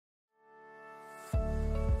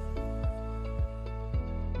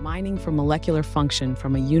Mining for Molecular Function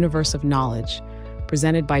from a Universe of Knowledge,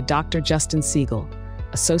 presented by Dr. Justin Siegel,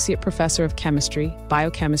 Associate Professor of Chemistry,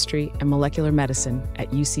 Biochemistry, and Molecular Medicine at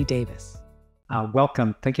UC Davis.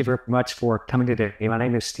 Welcome. Thank you very much for coming today. My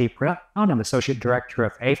name is Steve Brown. I'm Associate Director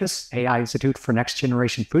of AIFS, AI Institute for Next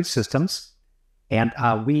Generation Food Systems. And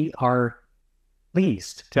we are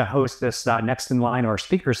pleased to host this Next in Line, our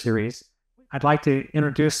speaker series. I'd like to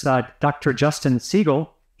introduce Dr. Justin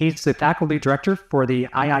Siegel. He's the Faculty Director for the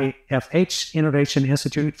AIFS Innovation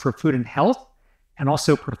Institute for Food and Health, and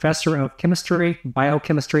also Professor of Chemistry,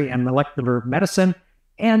 Biochemistry, and Molecular Medicine,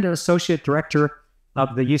 and Associate Director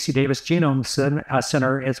of the UC Davis Genome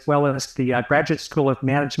Center, as well as the Graduate School of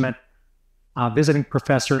Management Visiting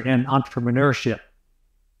Professor in Entrepreneurship.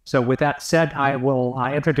 So with that said, I will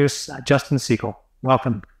introduce Justin Siegel.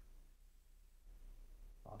 Welcome.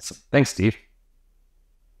 Awesome. Thanks, Steve.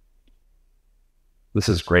 This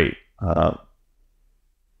is great. This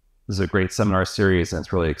is a great seminar series, and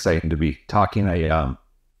it's really exciting to be talking. I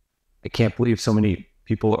can't believe so many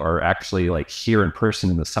people are actually here in person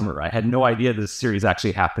in the summer. I had no idea this series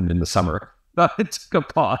actually happened in the summer. It took a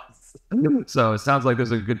pause. So it sounds like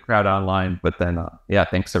there's a good crowd online, but then,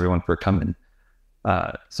 thanks everyone for coming.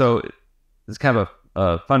 So it's kind of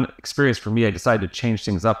a fun experience for me. I decided to change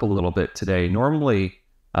things up a little bit today. Normally,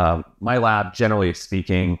 my lab, generally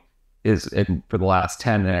speaking, for the last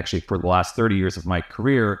 10 and actually for the last 30 years of my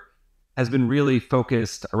career, has been really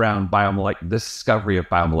focused around discovery of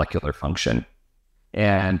biomolecular function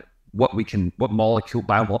and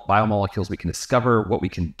biomolecules we can discover, what we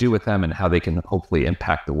can do with them, and how they can hopefully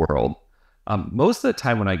impact the world. Most of the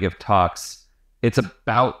time when I give talks, it's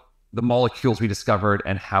about the molecules we discovered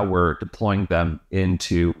and how we're deploying them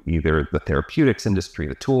into either the therapeutics industry,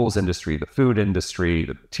 the tools industry, the food industry,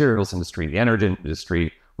 the materials industry, the energy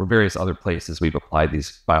industry, or various other places we've applied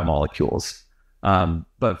these biomolecules.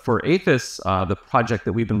 But for AIFS, the project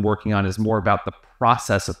that we've been working on is more about the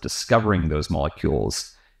process of discovering those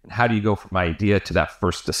molecules. And how do you go from idea to that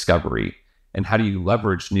first discovery? And how do you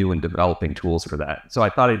leverage new and developing tools for that? So I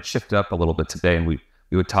thought I'd shift up a little bit today, and we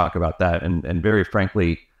would talk about that. And very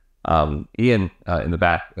frankly, Ian in the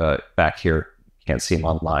back here, can't see him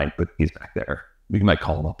online, but he's back there. We might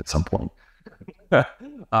call him up at some point.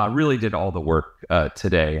 Really did all the work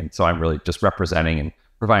today, and so I'm really just representing and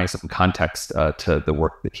providing some context to the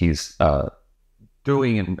work that he's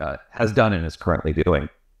doing and has done and is currently doing.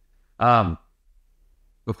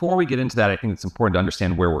 Before we get into that, I think it's important to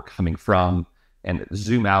understand where we're coming from and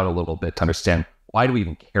zoom out a little bit to understand why do we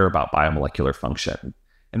even care about biomolecular function.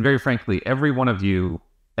 And very frankly, every one of you,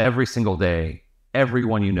 every single day,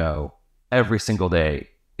 everyone you know, every single day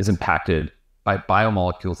is impacted by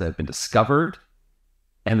biomolecules that have been discovered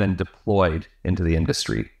and then deployed into the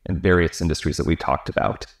industry and various industries that we talked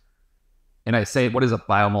about. And I say, what is a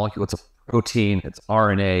biomolecule? It's a protein, it's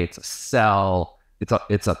RNA, it's a cell,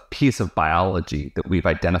 it's a piece of biology that we've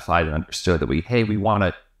identified and understood that we want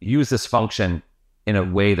to use this function in a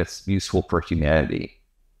way that's useful for humanity.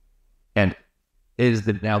 And it is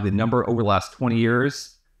now the number over the last 20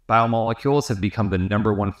 years, biomolecules have become the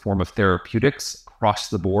number one form of therapeutics across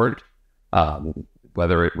the board,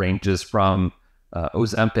 whether it ranges from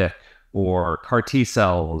Ozempic or CAR T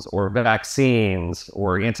cells or vaccines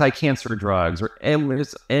or anti-cancer drugs or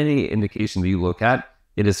any indication that you look at,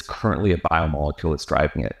 it is currently a biomolecule that's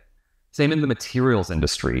driving it. Same in the materials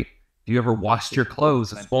industry. If you ever washed your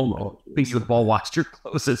clothes, I think you've all washed your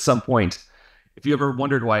clothes at some point. If you ever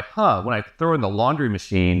wondered why, when I throw in the laundry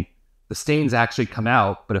machine, the stains actually come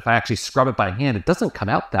out, but if I actually scrub it by hand, it doesn't come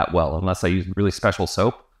out that well unless I use really special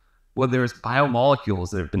soap. Well, there's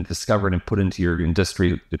biomolecules that have been discovered and put into your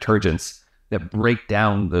industry detergents that break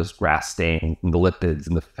down those grass stains and the lipids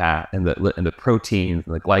and the fat and the proteins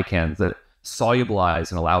and the glycans that solubilize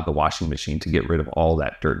and allow the washing machine to get rid of all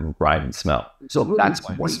that dirt and grime and smell. So that's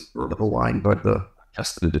why the line, but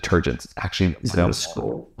just the detergents. It's actually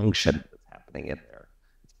the function that's happening in there.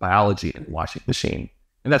 It's biology in the washing machine,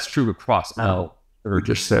 and that's true across all every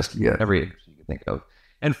industry you can think of.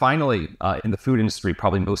 And finally, in the food industry,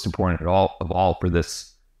 probably most important of all for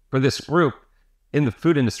this group, in the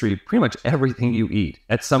food industry, pretty much everything you eat,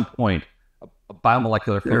 at some point, a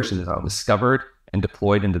biomolecular function is discovered and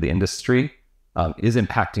deployed into the industry, is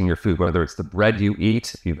impacting your food, whether it's the bread you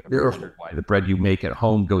eat. If you've ever wondered why the bread you make at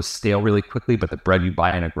home goes stale really quickly, but the bread you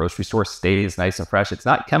buy in a grocery store stays nice and fresh, it's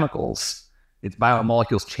not chemicals. It's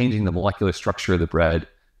biomolecules changing the molecular structure of the bread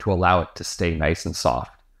to allow it to stay nice and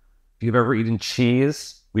soft. If you've ever eaten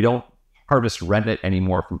cheese, we don't harvest rennet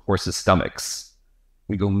anymore from horses' stomachs.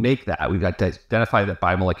 We go make that. We've got to identify that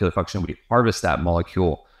biomolecular function. We harvest that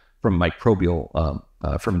molecule from microbial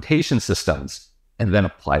fermentation systems. and then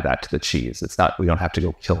apply that to the cheese. It's not, we don't have to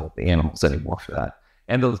go kill the animals anymore for that.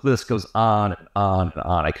 And the list goes on and on and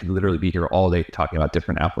on. I could literally be here all day talking about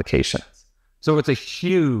different applications. So it's a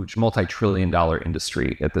huge multi-trillion-dollar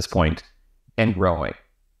industry at this point and growing.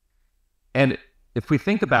 And if we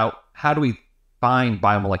think about how do we find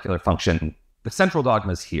biomolecular function, the central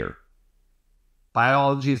dogma is here.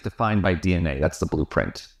 Biology is defined by DNA. That's the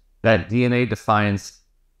blueprint. That DNA defines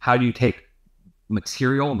how do you take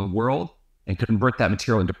material in the world and convert that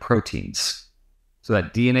material into proteins. So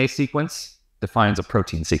that DNA sequence defines a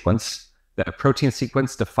protein sequence. That protein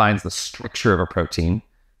sequence defines the structure of a protein.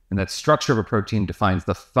 And that structure of a protein defines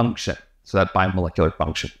the function. So that biomolecular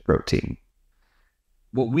function of protein.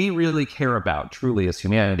 What we really care about truly as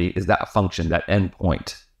humanity is that function, that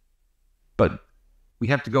endpoint. But we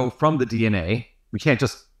have to go from the DNA. We can't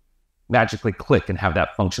just magically click and have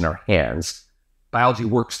that function in our hands. Biology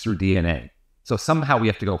works through DNA. So somehow we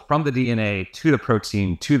have to go from the DNA to the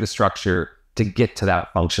protein to the structure to get to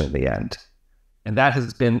that function in the end. And that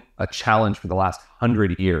has been a challenge for the last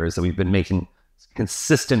 100 years that we've been making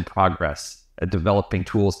consistent progress at developing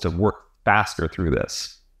tools to work faster through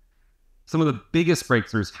this. Some of the biggest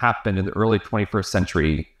breakthroughs happened in the early 21st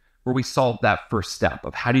century where we solved that first step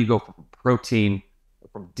of how do you go from protein,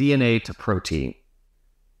 from DNA to protein.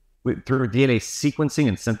 Through DNA sequencing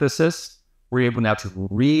and synthesis, we're able now to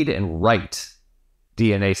read and write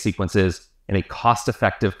DNA sequences in a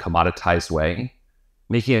cost-effective, commoditized way,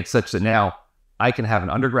 making it such that now I can have an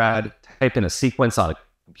undergrad type in a sequence on a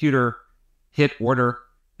computer, hit order,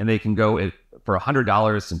 and they can go for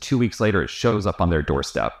 $100, and 2 weeks later, it shows up on their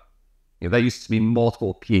doorstep. That used to be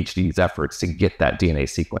multiple PhDs' efforts to get that DNA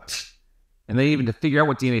sequence. And then even to figure out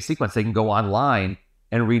what DNA sequence, they can go online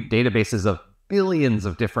and read databases of billions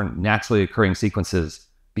of different naturally occurring sequences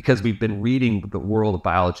because we've been reading the world of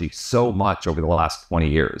biology so much over the last 20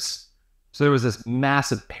 years. So there was this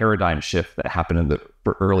massive paradigm shift that happened in the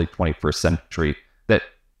early 21st century that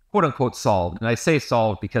quote unquote solved. And I say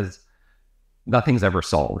solved because nothing's ever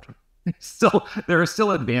solved. There are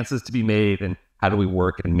still advances to be made in how do we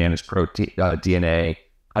work and manage DNA?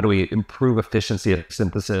 How do we improve efficiency of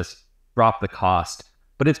synthesis, drop the cost?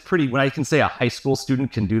 But it's pretty, when I can say a high school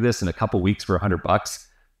student can do this in a couple weeks for $100,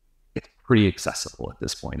 it's pretty accessible at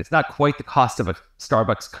this point. It's not quite the cost of a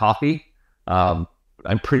Starbucks coffee. I'm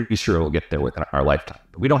pretty sure it'll get there within our lifetime.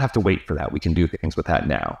 But we don't have to wait for that. We can do things with that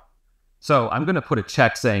now. So I'm going to put a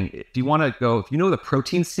check saying, if you know the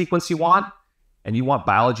protein sequence you want, and you want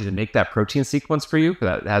biology to make that protein sequence for you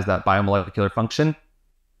that has that biomolecular function,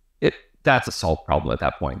 that's a solved problem at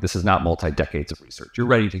that point. This is not multi-decades of research. You're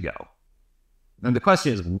ready to go. And the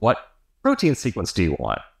question is, what protein sequence do you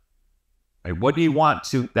want? Right? What do you want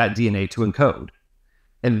that DNA to encode?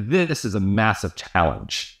 And this is a massive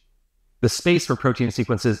challenge. The space for protein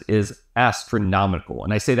sequences is astronomical.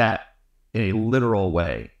 And I say that in a literal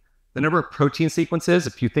way. The number of protein sequences,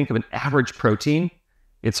 if you think of an average protein,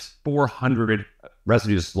 it's 400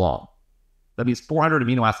 residues long. That means 400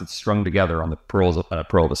 amino acids strung together on a pearl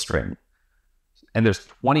of a string. And there's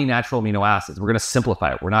 20 natural amino acids. We're going to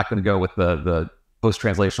simplify it. We're not going to go with the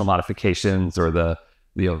post-translational modifications or the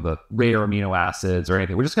rare amino acids or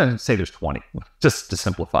anything. We're just going to say there's 20, just to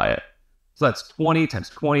simplify it. So that's 20 times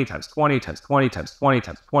 20 times 20 times 20 times 20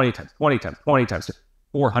 times 20 times 20 times 20 times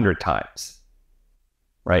 400 times,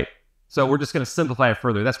 right? So we're just going to simplify it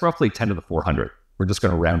further. That's roughly 10 to the 400. We're just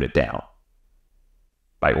going to round it down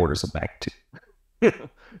by orders of magnitude.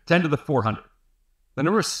 10 to the 400. The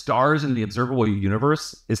number of stars in the observable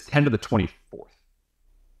universe is 10 to the 24th.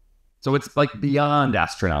 So it's like beyond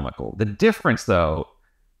astronomical. The difference, though,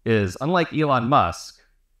 is unlike Elon Musk,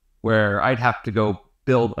 where I'd have to go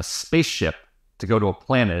build a spaceship to go to a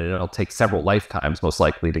planet, and it'll take several lifetimes, most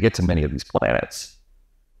likely, to get to many of these planets.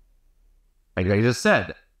 Like I just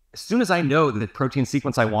said, as soon as I know the protein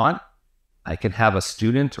sequence I want, I can have a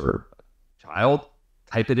student or a child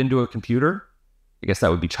type it into a computer. I guess that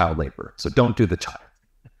would be child labor. So don't do the child.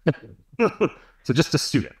 So just a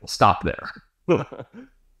student. We'll stop there.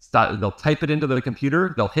 They'll type it into the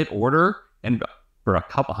computer. They'll hit order, and for a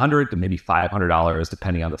couple $100 to maybe $500,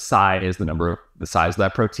 depending on the size, the size of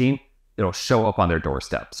that protein, it'll show up on their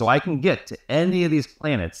doorstep. So I can get to any of these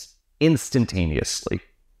planets instantaneously.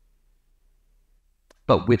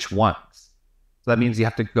 But which ones? So that means you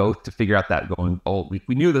have to go to figure out that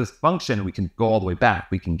we knew this function, we can go all the way back,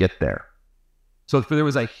 we can get there. So there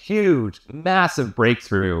was a huge, massive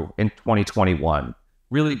breakthrough in 2021,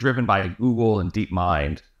 really driven by Google and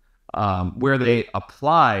DeepMind, where they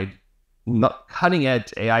applied cutting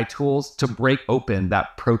edge AI tools to break open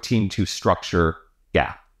that protein to structure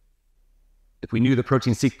gap. If we knew the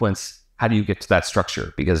protein sequence, how do you get to that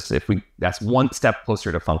structure? Because that's one step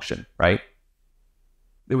closer to function, right?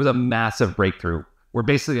 It was a massive breakthrough where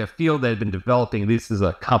basically a field that had been developing, this is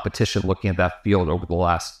a competition looking at that field over the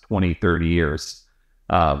last 20, 30 years.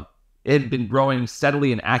 It had been growing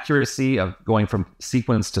steadily in accuracy of going from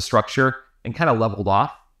sequence to structure and kind of leveled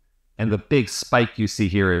off. And the big spike you see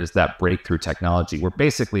here is that breakthrough technology, where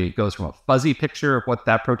basically it goes from a fuzzy picture of what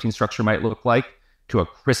that protein structure might look like to a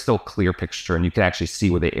crystal clear picture. And you can actually see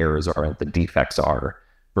where the errors are and the defects are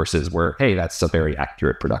versus where, hey, that's a very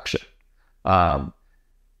accurate production.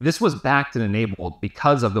 This was backed and enabled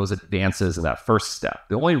because of those advances in that first step.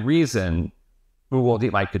 The only reason Google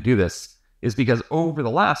DeepMind could do this is because over the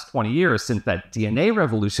last 20 years, since that DNA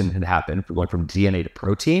revolution had happened, going from DNA to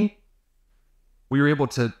protein, we were able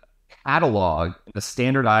to catalog in a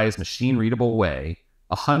standardized, machine-readable way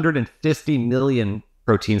 150 million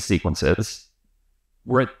protein sequences.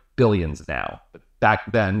 We're at billions now. But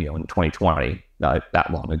back then, in 2020, not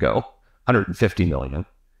that long ago, 150 million.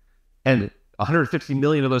 And 150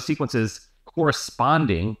 million of those sequences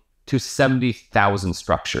corresponding to 70,000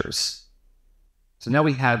 structures. So now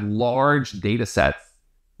we had large data sets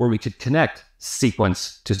where we could connect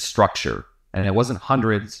sequence to structure. And it wasn't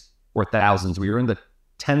hundreds or thousands. We were in the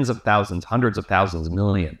tens of thousands, hundreds of thousands,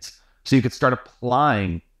 millions. So you could start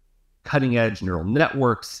applying cutting edge neural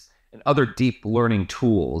networks and other deep learning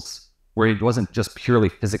tools where it wasn't just purely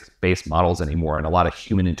physics-based models anymore and a lot of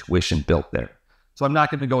human intuition built there. So I'm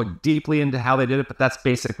not going to go deeply into how they did it, but that's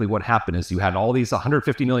basically what happened is you had all these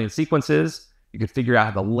 150 million sequences. You could figure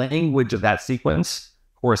out how the language of that sequence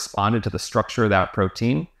corresponded to the structure of that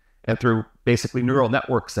protein. And through basically neural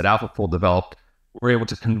networks that AlphaFold developed, we're able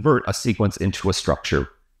to convert a sequence into a structure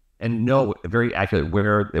and know very accurately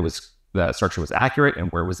where the structure was accurate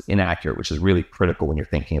and where it was inaccurate, which is really critical when you're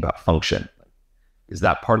thinking about function. Is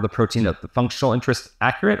that part of the protein of the functional interest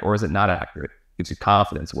accurate, or is it not accurate? It gives you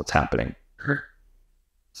confidence in what's happening.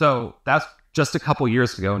 So that's just a couple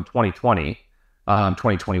years ago in 2020,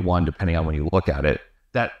 2021, depending on when you look at it,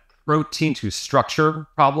 that protein to structure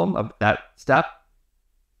problem of that step,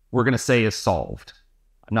 we're going to say is solved.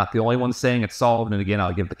 I'm not the only one saying it's solved. And again,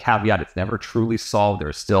 I'll give the caveat, it's never truly solved.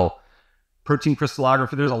 There's still protein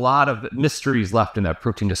crystallography. There's a lot of mysteries left in that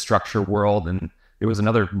protein to structure world. And there was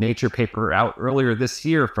another Nature paper out earlier this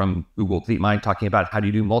year from Google DeepMind talking about how do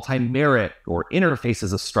you do multi-merit or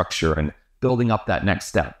interfaces of structure and building up that next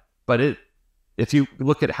step. But if you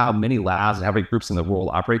look at how many labs and how many groups in the world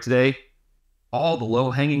operate today, all the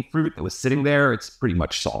low-hanging fruit that was sitting there, it's pretty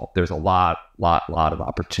much solved. There's a lot of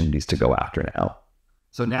opportunities to go after now.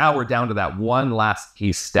 So now we're down to that one last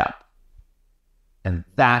key step. And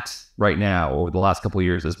that right now, over the last couple of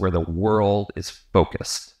years, is where the world is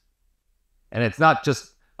focused. And it's not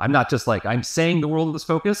just, I'm saying the world is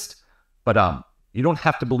focused, but you don't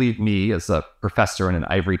have to believe me as a professor in an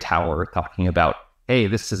ivory tower talking about, hey,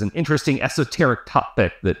 this is an interesting esoteric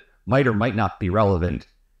topic that might or might not be relevant.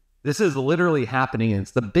 This is literally happening, and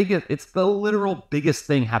it's the literal biggest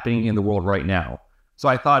thing happening in the world right now. So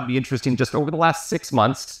I thought it'd be interesting just over the last 6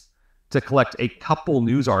 months to collect a couple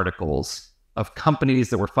news articles of companies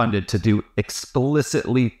that were funded to do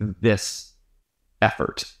explicitly this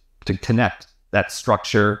effort to connect that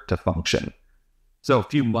structure to function. So a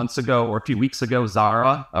few months ago or a few weeks ago,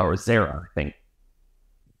 Zara, I think,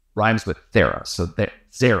 rhymes with Thera. So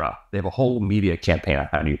Zara, they have a whole media campaign on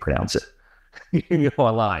how do you pronounce it. You can go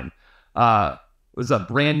online. It was a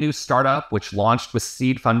brand new startup which launched with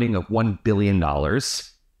seed funding of $1 billion.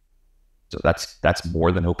 So that's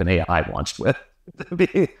more than OpenAI launched with.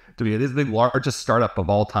 It is the largest startup of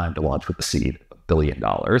all time to launch with a seed of $1 billion.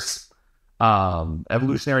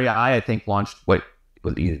 Evolutionary AI, I think, launched was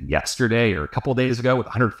either yesterday or a couple of days ago with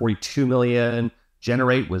 142 million.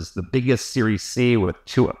 Generate was the biggest Series C with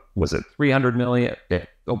 300 million?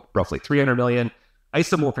 Roughly 300 million.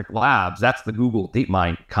 Isomorphic Labs, that's the Google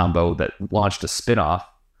DeepMind combo that launched a spinoff.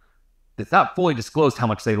 It's not fully disclosed how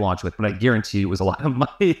much they launched with, but I guarantee you it was a lot of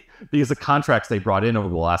money because the contracts they brought in over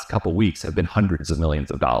the last couple of weeks have been hundreds of millions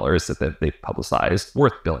of dollars that they've publicized,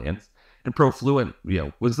 worth billions. And Profluent,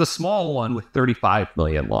 was the small one with 35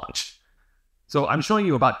 million launched. So I'm showing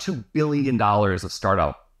you about $2 billion of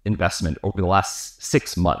startup investment over the last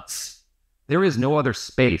 6 months. There is no other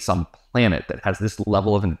space on the planet that has this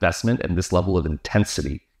level of investment and this level of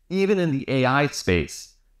intensity. Even in the AI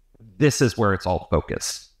space, this is where it's all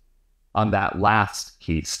focused, on that last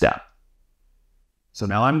key step. So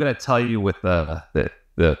now I'm going to tell you with the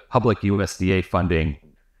public USDA funding,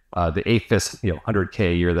 the AIFS,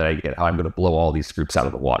 $100K a year that I get, how I'm going to blow all these groups out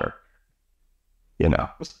of the water.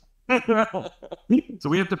 So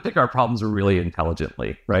we have to pick our problems really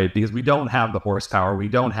intelligently, right? Because we don't have the horsepower, we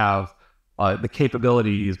don't have the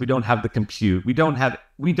capabilities. We don't have the compute. We don't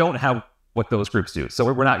have what those groups do.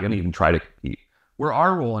 So we're not going to even try to compete. Where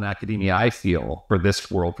our role in academia, I feel, for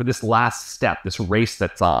this world, for this last step, this race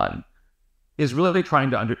that's on, is really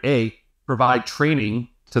trying to provide training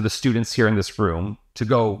to the students here in this room to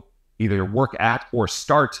go either work at or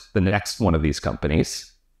start the next one of these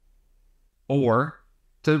companies, or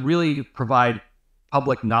to really provide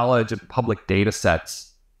public knowledge and public data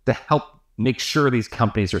sets to help make sure these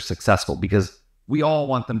companies are successful, because we all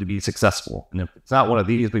want them to be successful. And if it's not one of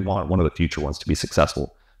these, we want one of the future ones to be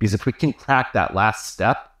successful. Because if we can crack that last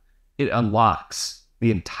step, it unlocks the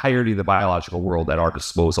entirety of the biological world at our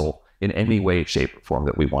disposal in any way, shape, or form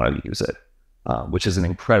that we want to use it, which is an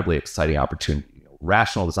incredibly exciting opportunity.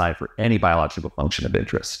 Rational design for any biological function of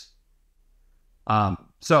interest.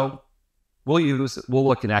 So we'll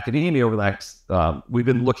look in academia over the next, we've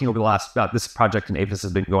been looking over the last, this project in AIFS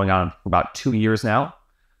has been going on for about 2 years now.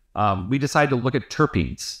 We decided to look at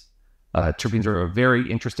terpenes. Terpenes are a very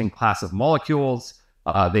interesting class of molecules.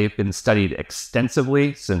 They've been studied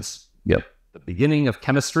extensively since the beginning of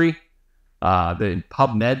chemistry. In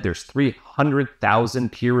PubMed, there's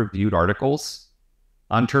 300,000 peer-reviewed articles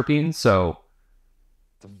on terpenes. So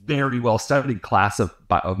it's a very well-studied class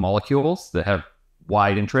of molecules that have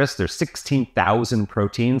wide interest. There's 16,000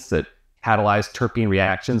 proteins that catalyze terpene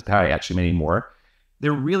reactions, probably actually many more.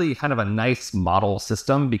 They're really kind of a nice model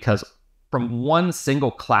system because from one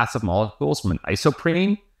single class of molecules, from an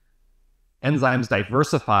isoprene, enzymes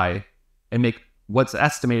diversify and make what's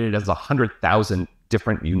estimated as 100,000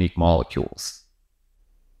 different unique molecules.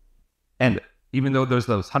 And even though there's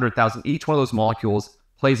those 100,000, each one of those molecules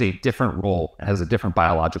plays a different role and has a different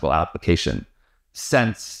biological application.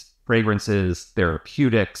 Scents, fragrances,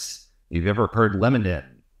 therapeutics. You've ever heard lemon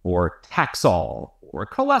or Taxol or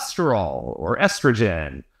cholesterol or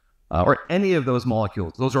estrogen or any of those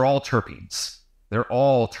molecules? Those are all terpenes. They're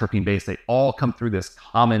all terpene based. They all come through this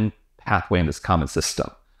common pathway in this common system.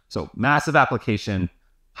 So massive application,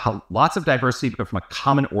 lots of diversity, but from a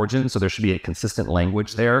common origin. So there should be a consistent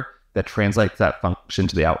language there that translates that function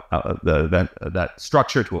to that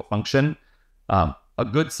structure to a function. A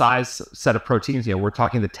good size set of proteins, we're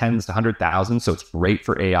talking the tens to 100,000. So it's great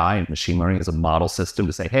for AI and machine learning as a model system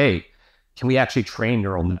to say, hey, can we actually train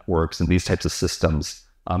neural networks and these types of systems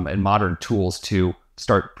and modern tools to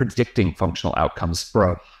start predicting functional outcomes for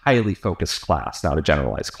a highly focused class, not a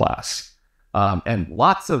generalized class. And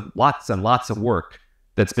lots and lots of work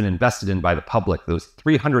that's been invested in by the public, those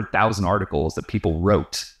 300,000 articles that people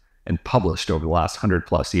wrote and published over the last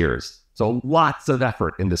 100+ years. So lots of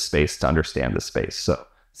effort in this space to understand this space. So it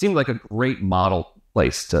seemed like a great model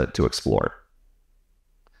place to explore.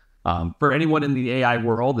 For anyone in the AI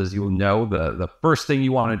world, as you know, the first thing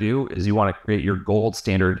you want to do is you want to create your gold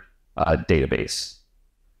standard database.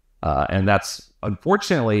 And that's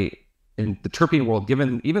unfortunately in the terpene world,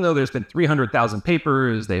 even though there's been 300,000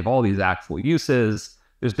 papers, they have all these actual uses,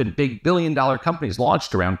 there's been big billion-dollar companies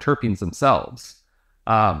launched around terpenes themselves.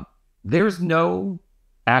 There's no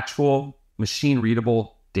actual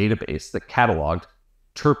machine-readable database that cataloged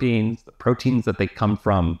terpenes, the proteins that they come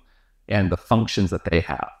from, and the functions that they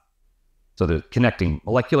have. So they're connecting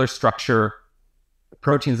molecular structure, the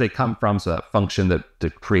proteins they come from, so that function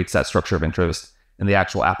that creates that structure of interest, and the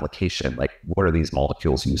actual application, like what are these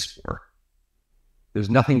molecules used for? There's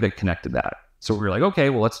nothing that connected that. So we were like,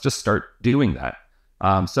 okay, well, let's just start doing that.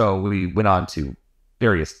 So we went on to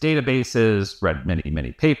various databases, read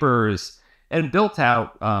many papers, and built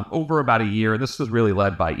out over about a year. This was really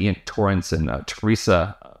led by Ian Torrance and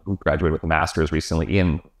Teresa, who graduated with a master's recently.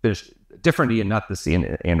 Ian finished, different Ian, not this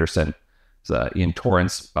Ian Anderson. It's Ian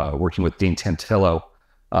Torrance working with Dean Tantillo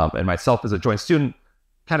and myself as a joint student,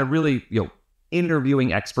 kind of really,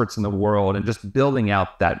 interviewing experts in the world and just building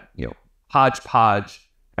out that, hodgepodge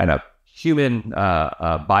kind of human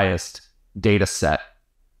biased data set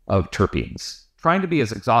of terpenes, trying to be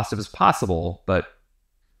as exhaustive as possible, but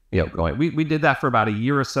we did that for about a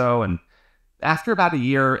year or so. And after about a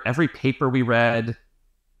year, every paper we read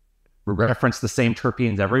referenced the same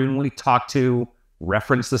terpenes. Everyone we talked to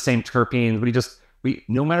referenced the same terpenes. We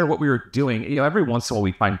no matter what we were doing, every once in a while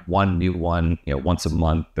we find one new one, once a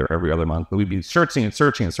month or every other month, but we'd be searching,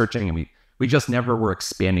 and we just never were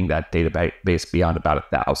expanding that database beyond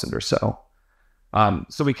about 1,000 or so.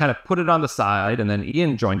 So we kind of put it on the side, and then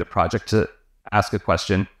Ian joined the project to ask a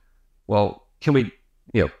question. Well, can we,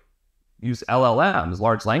 use LLMs,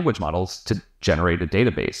 large language models, to generate a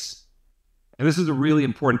database? And this is a really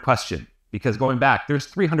important question because going back, there's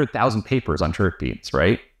 300,000 papers on terpenes,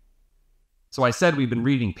 right? So I said we've been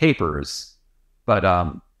reading papers, but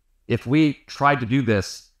if we tried to do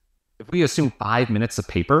this, if we assume 5 minutes a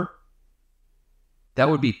paper, that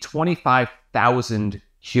would be 25,000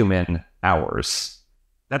 human hours.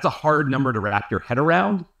 That's a hard number to wrap your head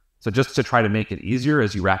around. So just to try to make it easier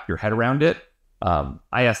as you wrap your head around it, I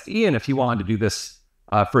asked Ian if he wanted to do this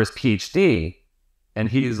for his PhD, and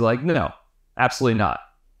he's like, no, absolutely not.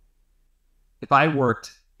 If I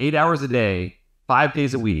worked 8 hours a day, 5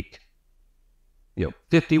 days a week,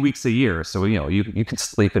 50 weeks a year, so you can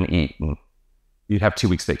sleep and eat, and you'd have 2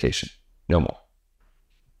 weeks vacation, no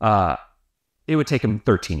more. It would take him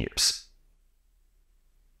 13 years.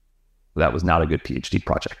 That was not a good PhD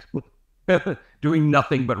project. Doing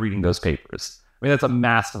nothing but reading those papers. I mean, that's a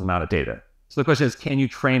massive amount of data. So the question is, can you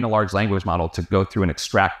train a large language model to go through and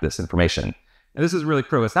extract this information? And this is really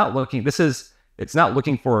crucial. It's not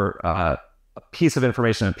looking for a piece of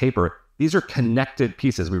information on paper. These are connected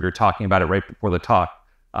pieces. We were talking about it right before the talk.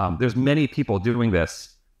 There's many people doing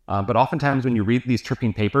this, but oftentimes when you read these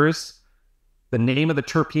terpene papers, the name of the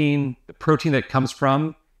terpene, the protein that it comes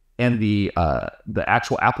from, and the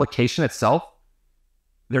actual application itself,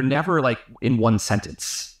 they're never like in one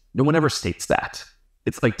sentence. No one ever states that.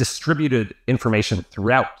 It's like distributed information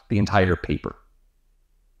throughout the entire paper.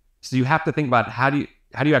 So you have to think about how do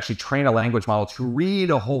you actually train a language model to read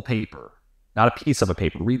a whole paper, not a piece of a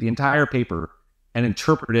paper, read the entire paper and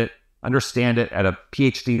interpret it, understand it at a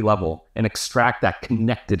PhD level, and extract that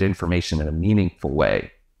connected information in a meaningful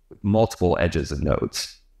way with multiple edges and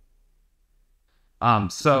nodes.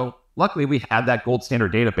 So luckily we had that gold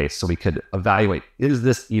standard database so we could evaluate, is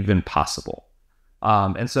this even possible?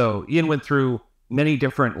 And so Ian went through many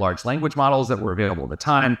different large language models that were available at the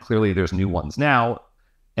time. Clearly there's new ones now.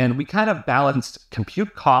 And we kind of balanced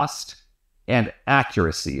compute cost and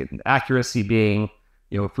accuracy. And accuracy being,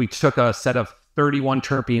 if we took a set of 31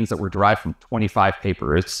 terpenes that were derived from 25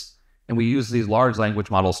 papers, and we used these large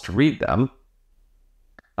language models to read them,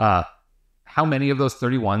 how many of those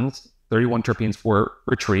 31 terpenes were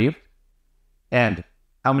retrieved? And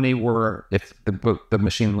how many were, if the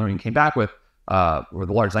machine learning came back with, or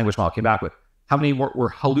the large language model came back with, how many were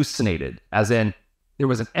hallucinated? As in, there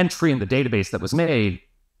was an entry in the database that was made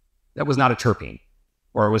that was not a terpene,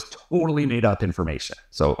 or it was totally made up information.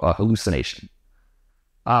 So a hallucination.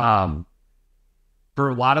 For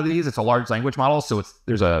a lot of these, it's a large language model. So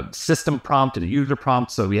there's a system prompt and a user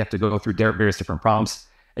prompt. So we have to go through various different prompts.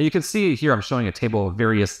 And you can see here, I'm showing a table of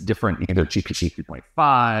various different, either GPT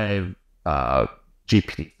 3.5,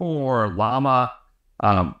 GPT-4, Llama.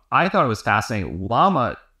 I thought it was fascinating.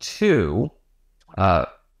 Llama 2,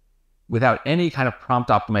 without any kind of prompt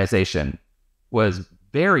optimization, was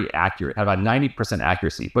very accurate, had about 90%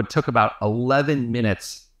 accuracy, but took about 11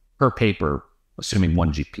 minutes per paper, assuming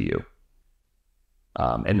one GPU.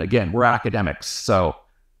 And again, we're academics. So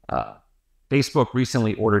Facebook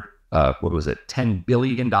recently ordered, $10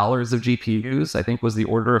 billion of GPUs, I think was the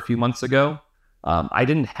order a few months ago. I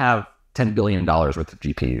didn't have $10 billion worth of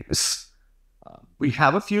GPUs. We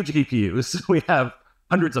have a few GPUs. We have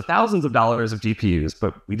hundreds of thousands of dollars of GPUs,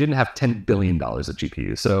 but we didn't have $10 billion of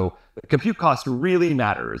GPUs. So the compute cost really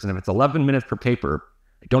matters. And if it's 11 minutes per paper,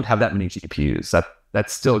 I don't have that many GPUs.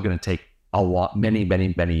 That's still going to take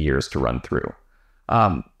many years to run through.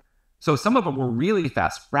 So some of them were really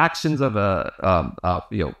fast, fractions of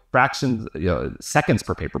seconds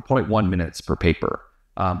per paper, 0.1 minutes per paper.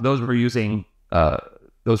 Those were using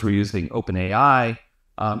OpenAI.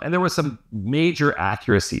 And there was some major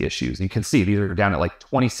accuracy issues. You can see these are down at like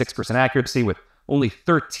 26% accuracy, with only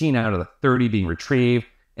 13 out of the 30 being retrieved,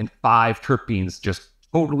 and 5 terpenes just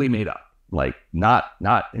totally made up, like not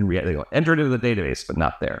in reality. They entered into the database, but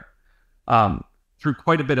not there. Through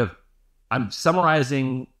quite a bit of, I'm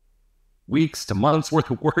summarizing weeks to months worth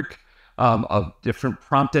of work of different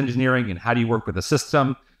prompt engineering and how do you work with a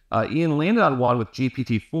system. Ian landed on one with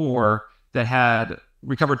GPT-4 that had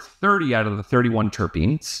recovered 30 out of the 31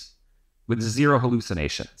 terpenes with 0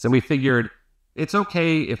 hallucinations. And we figured it's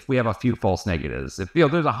okay if we have a few false negatives. If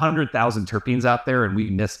there's 100,000 terpenes out there and we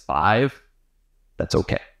miss 5, that's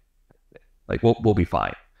okay. Like we'll be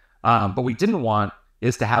fine. But we didn't want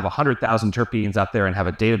is to have 100,000 terpenes out there and have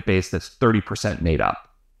a database that's 30% made up.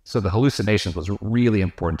 So the hallucinations was really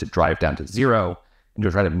important to drive down to 0 and to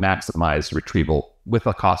try to maximize retrieval with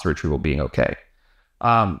the cost of retrieval being okay.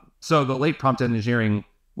 So the late prompt engineering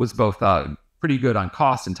was both pretty good on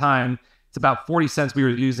cost and time. It's about 40 cents. We were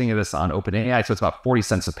using this on OpenAI, so it's about 40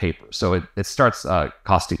 cents a paper. So it starts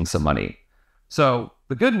costing some money. So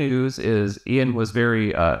the good news is Ian was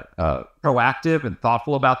very proactive and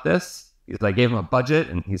thoughtful about this. I gave him a budget,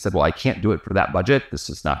 and he said, well, I can't do it for that budget. This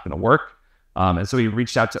is not going to work. And so he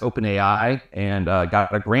reached out to OpenAI and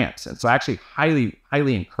got a grant. And so I actually highly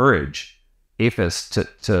encourage AIFS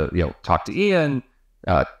to talk to Ian,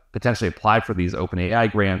 potentially apply for these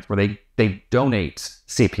OpenAI grants where they donate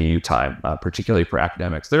CPU time, particularly for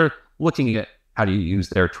academics. They're looking at how do you use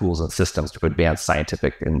their tools and systems to advance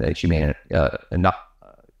scientific and humanities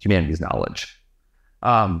knowledge.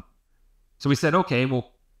 So we said, okay,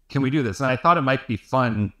 well, can we do this? And I thought it might be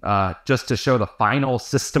fun just to show the final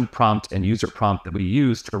system prompt and user prompt that we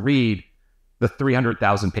used to read the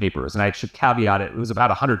 300,000 papers. And I should caveat it was about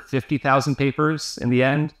 150,000 papers in the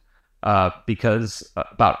end, because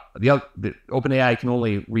the OpenAI can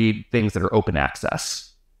only read things that are open access.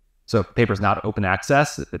 So if a paper's not open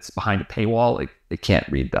access, it's behind a paywall, it can't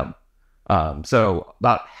read them. So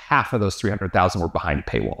about half of those 300,000 were behind a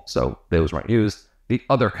paywall. So those weren't used. The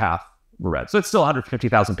other half were read. So it's still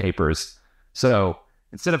 150,000 papers. So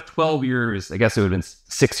instead of 12 years, I guess it would have been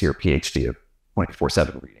 6-year PhD of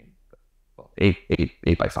 24/7 reading. Well,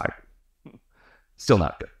 8 by 5. Still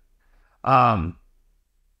not good.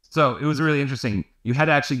 So it was really interesting. You had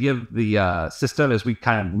to actually give the system, as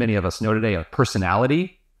many of us know today, a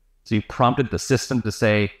personality. So you prompted the system to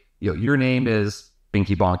say, your name is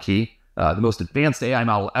Binky Bonky, the most advanced AI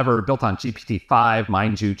model ever built on GPT-5.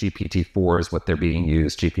 Mind you, GPT-4 is what they're being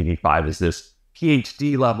used. GPT-5 is this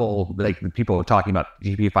PhD level, like people are talking about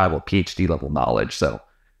GPT-5 with PhD level knowledge. So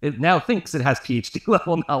it now thinks it has PhD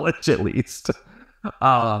level knowledge at least.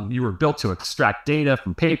 You were built to extract data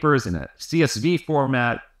from papers in a CSV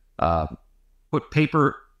format. Please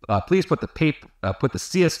put the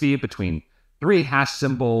CSV between 3 hash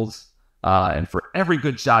symbols. And for every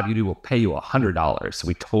good job you do, we'll pay you $100. So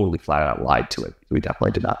we totally flat out lied to it. We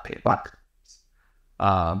definitely did not pay a buck.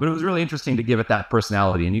 But it was really interesting to give it that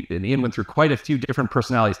personality. And Ian went through quite a few different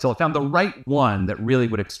personalities till it found the right one that really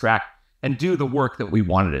would extract and do the work that we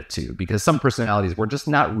wanted it to, because some personalities were just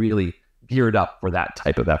not really geared up for that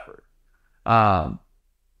type of effort.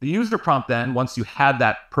 The user prompt then, once you had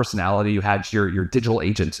that personality, you had your digital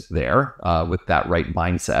agent there with that right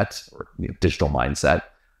mindset or digital mindset.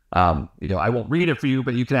 I won't read it for you,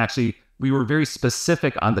 but you can we were very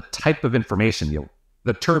specific on the type of information,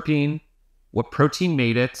 the terpene, what protein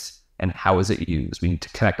made it, and how is it used. We need to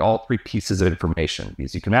connect all 3 pieces of information,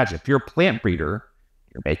 because you can imagine if you're a plant breeder,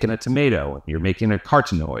 you're making a tomato, and you're making a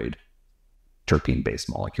carotenoid, terpene-based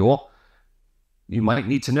molecule. You might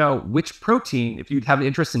need to know which protein, if you have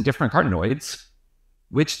interest in different carotenoids,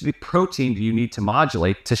 which protein do you need to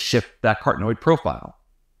modulate to shift that carotenoid profile?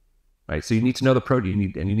 Right, so you need to know the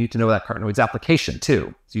protein, and you need to know that carotenoid's application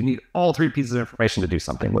too. So you need all 3 pieces of information to do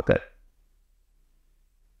something with it.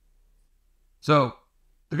 So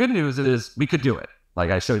the good news is we could do it.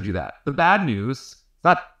 Like I showed you that. The bad news,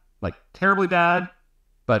 not like terribly bad,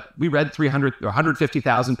 but we read 300 or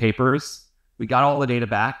 150,000 papers. We got all the data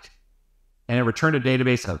back, and it returned a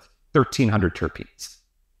database of 1,300 terpenes.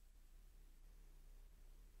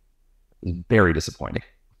 It was very disappointing.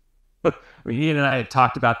 Ian and I had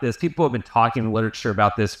talked about this. People have been talking in the literature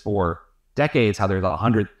about this for decades, how there's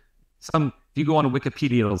 100. If you go on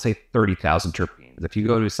Wikipedia, it'll say 30,000 terpenes. If you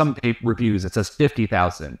go to some paper reviews, it says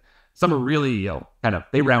 50,000. Some are really,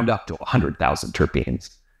 they round up to 100,000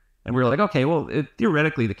 terpenes. And we're like, okay, well,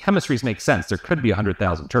 theoretically, the chemistries make sense. There could be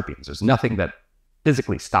 100,000 terpenes. There's nothing that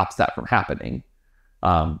physically stops that from happening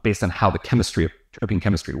based on how the chemistry of terpene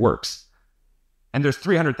chemistry works. And there's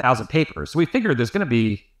 300,000 papers. So we figured there's going to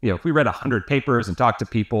be, if we read 100 papers and talked to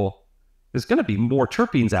people, there's going to be more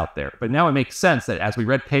terpenes out there. But now it makes sense that as we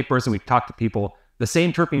read papers and we talked to people, the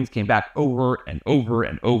same terpenes came back over and over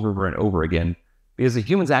and over and over again, because the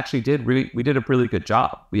humans actually we did a really good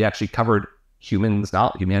job. We actually covered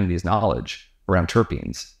humanity's knowledge around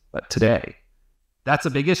terpenes. But today, that's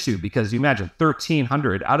a big issue, because you imagine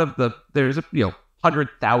 1,300 out of there's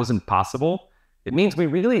 100,000 possible. It means we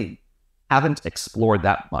really haven't explored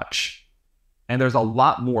that much. And there's a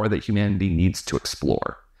lot more that humanity needs to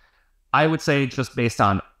explore. I would say, just based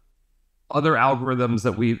on other algorithms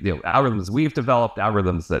that algorithms we've developed,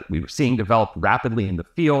 algorithms that we're seeing developed rapidly in the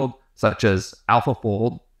field, such as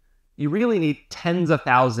AlphaFold, you really need tens of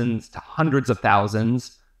thousands to hundreds of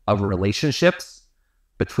thousands of relationships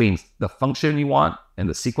between the function you want and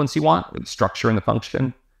the sequence you want, the structure and the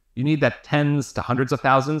function. You need that tens to hundreds of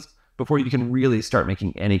thousands before you can really start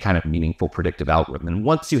making any kind of meaningful predictive algorithm. And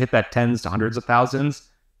once you hit that tens to hundreds of thousands,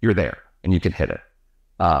 you're there and you can hit it.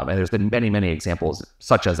 And there's been many, many examples,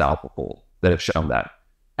 such as AlphaFold, that have shown that.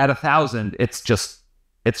 At 1,000, it's just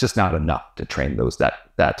not enough to train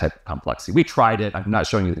that type of complexity. We tried it. I'm not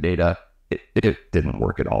showing you the data. It didn't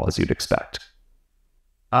work at all, as you'd expect.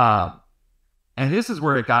 And this is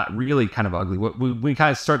where it got really kind of ugly. We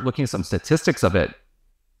kind of start looking at some statistics of it.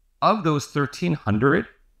 Of those 1,300,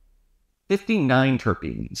 59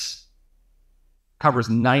 terpenes covers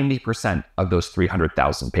 90% of those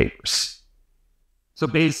 300,000 papers. So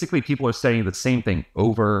basically, people are studying the same thing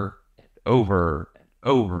over and over and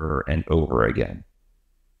over and over again.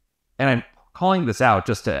 And I'm calling this out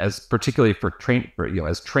just as particularly for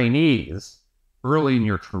as trainees early in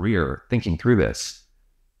your career, thinking through this.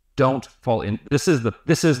 Don't fall in.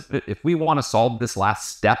 If we want to solve this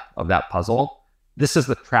last step of that puzzle, this is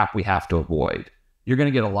the trap we have to avoid. You're going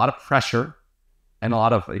to get a lot of pressure and a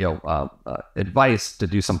lot of advice to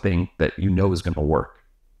do something that you know is going to work.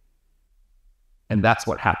 And that's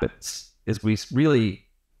what happens, is we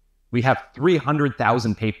have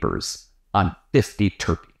 300,000 papers on 50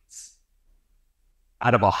 terpenes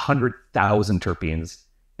out of 100,000 terpenes.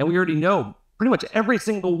 And we already know pretty much every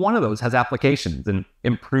single one of those has applications and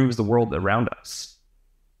improves the world around us.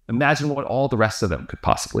 Imagine what all the rest of them could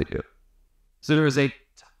possibly do. So there is a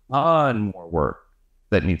ton more work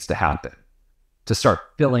that needs to happen to start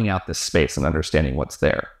filling out this space and understanding what's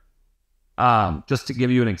there. Just to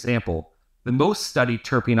give you an example, the most studied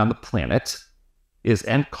terpene on the planet is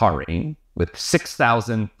N-carine, with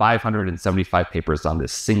 6,575 papers on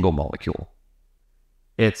this single molecule.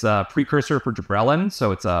 It's a precursor for gibberellin,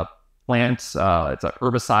 so it's a plant, it's a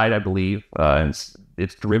herbicide, I believe, and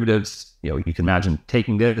its derivatives, you can imagine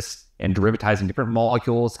taking this and derivatizing different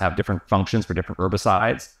molecules, have different functions for different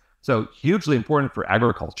herbicides. So hugely important for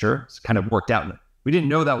agriculture. It's kind of worked out. We didn't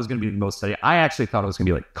know that was going to be the most studied. I actually thought it was going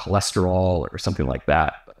to be like cholesterol or something like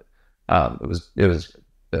that, but it was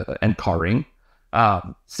N-carine.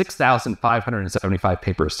 6,575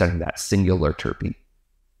 papers studying that singular terpene.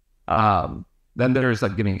 Then there's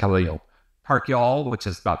giving Parkyol, which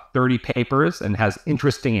is about 30 papers and has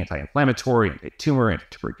interesting anti-inflammatory, anti-tumor,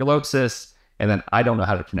 anti-tuberculosis. And then I don't know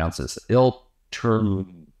how to pronounce this. Whatever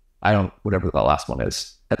the last one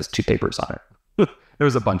is, has 2 papers on it.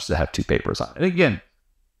 There's a bunch that have 2 papers on it. And again,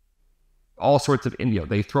 all sorts of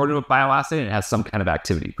they throw it into a bioassay and it has some kind of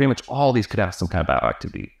activity. Pretty much all these could have some kind of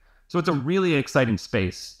bioactivity. So it's a really exciting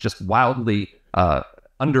space, just wildly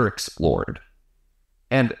underexplored.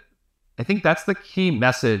 And I think that's the key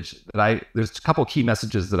message there's a couple key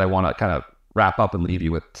messages that I want to kind of wrap up and leave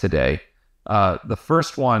you with today. The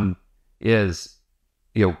first one is,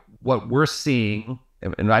 what we're seeing,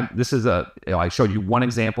 and I showed you one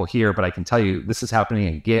example here, but I can tell you this is happening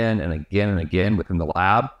again and again and again within the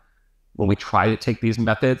lab. When we try to take these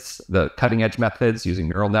methods, the cutting edge methods using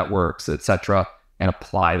neural networks, et cetera, and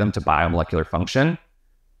apply them to biomolecular function,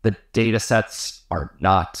 the data sets are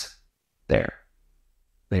not there.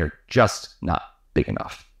 They are just not big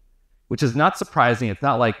enough, which is not surprising. It's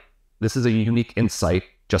not like this is a unique insight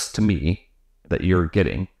just to me that you're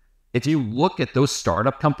getting. If you look at those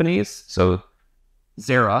startup companies, so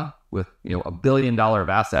Zera with $1 billion of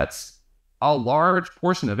assets, a large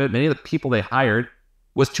portion of it, many of the people they hired,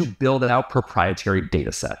 was to build out proprietary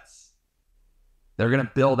data sets. They're going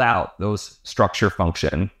to build out those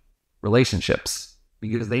structure-function relationships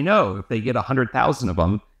because they know if they get 100,000 of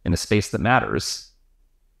them in a space that matters,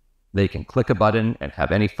 they can click a button and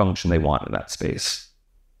have any function they want in that space.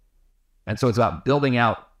 And so it's about building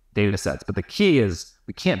out data sets. But the key is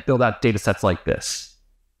we can't build out data sets like this.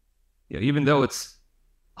 Even though it's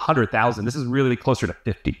 100,000, this is really closer to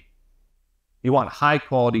 50. You want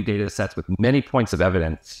high-quality data sets with many points of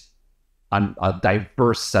evidence on a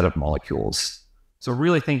diverse set of molecules. So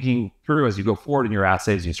really thinking through as you go forward in your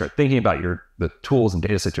assays, you start thinking about the tools and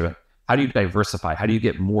data sets. How do you diversify? How do you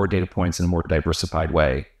get more data points in a more diversified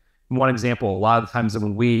way? One example, a lot of the times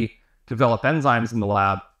when we develop enzymes in the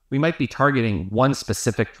lab, we might be targeting one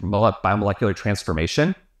specific biomolecular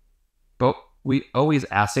transformation, but we always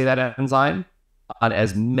assay that enzyme on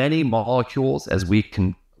as many molecules as we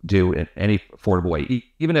can do in any affordable way,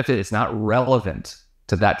 even if it's not relevant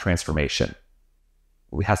to that transformation.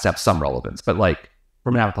 It has to have some relevance, but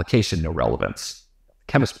from an application, no relevance.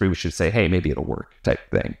 Chemistry, we should say, hey, maybe it'll work type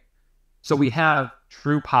thing. So we have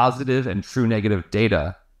true positive and true negative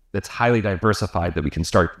data that's highly diversified that we can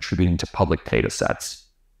start contributing to public data sets.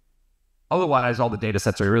 Otherwise, all the data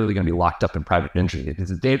sets are really going to be locked up in private industry. Because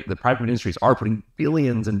the private industries are putting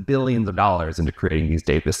billions and billions of dollars into creating these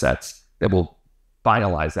data sets that will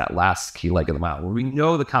finalize that last key leg of the mile, where we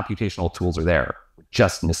know the computational tools are there, we're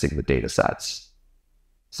just missing the data sets.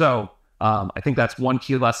 So I think that's one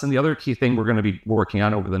key lesson. The other key thing we're going to be working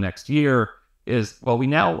on over the next year is,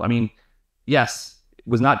 yes, it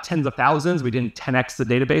was not tens of thousands. We didn't 10x the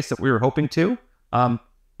database that we were hoping to,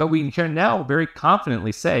 but we can now very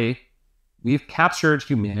confidently say we've captured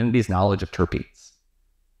humanity's knowledge of terpenes.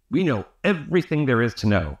 We know everything there is to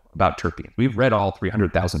know about terpenes. We've read all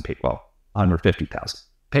 300,000 150,000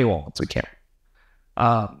 paywall once we can.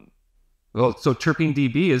 Well, so Terpene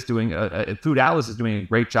DB is doing, Food Atlas is doing a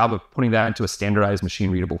great job of putting that into a standardized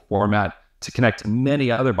machine-readable format to connect to many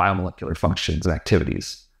other biomolecular functions and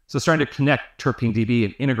activities. So starting to connect Terpene DB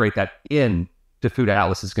and integrate that in to Food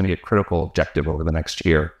Atlas is going to be a critical objective over the next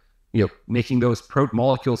year. Making those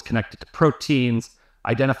molecules connected to proteins,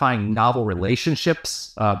 identifying novel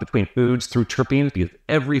relationships between foods through terpenes, because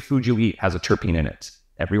every food you eat has a terpene in it.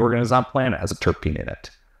 Every organism on the planet has a terpene in it.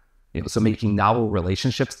 So making novel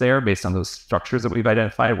relationships there based on those structures that we've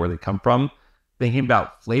identified, where they come from, thinking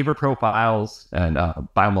about flavor profiles and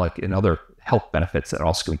biomolecular and other health benefits that are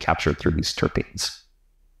also going to be captured through these terpenes.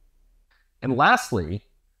 And lastly,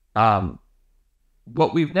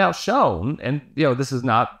 what we've now shown, and this is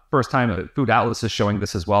not first time Food Atlas is showing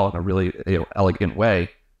this as well in a really elegant way,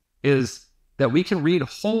 is that we can read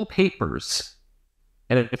whole papers.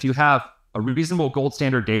 And if you have a reasonable gold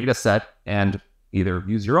standard data set and either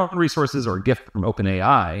use your own resources or a gift from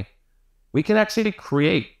OpenAI, we can actually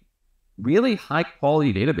create really high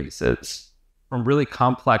quality databases from really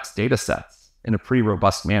complex data sets in a pretty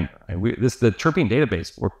robust manner. And the terpene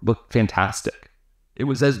database looked fantastic. It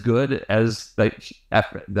was as good as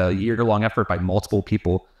the year-long effort by multiple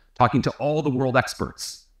people talking to all the world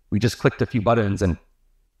experts. We just clicked a few buttons and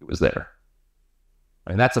it was there.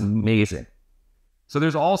 I mean, that's amazing. So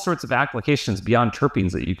there's all sorts of applications beyond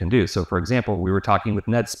terpenes that you can do. So for example, we were talking with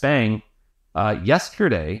Ned Spang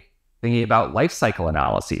yesterday, thinking about life cycle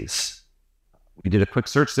analyses. We did a quick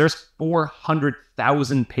search. There's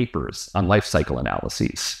 400,000 papers on life cycle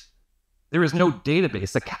analyses. There is no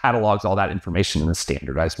database that catalogs all that information in a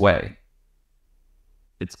standardized way.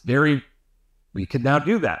 We can now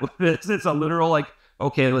do that. It's a literal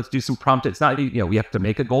okay, let's do some prompt. It's not, we have to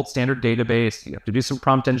make a gold standard database. You have to do some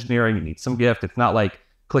prompt engineering. You need some gift. It's not like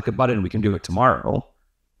click a button, we can do it tomorrow.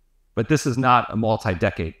 But this is not a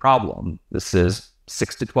multi-decade problem. This is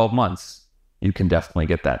 6 to 12 months. You can definitely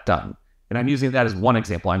get that done. And I'm using that as one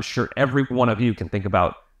example. I'm sure every one of you can think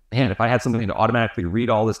about, man, if I had something to automatically read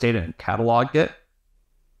all this data and catalog it,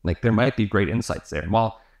 there might be great insights there. And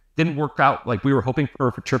while it didn't work out like we were hoping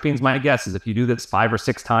for terpenes, my guess is if you do this 5 or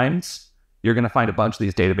 6 times, you're going to find a bunch of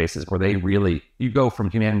these databases where you go from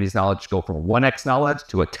humanities knowledge, go from 1x knowledge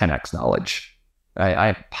to a 10x knowledge. I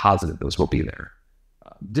am positive those will be there.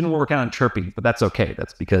 Didn't work out on terpenes, but that's okay.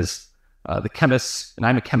 That's because the chemists, and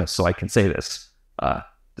I'm a chemist, so I can say this,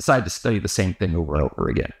 decided to study the same thing over and over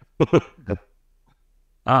again.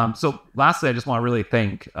 So lastly, I just want to really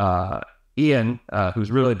thank Ian, who's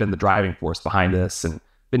really been the driving force behind this and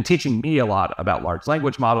been teaching me a lot about large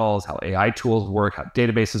language models, how AI tools work, how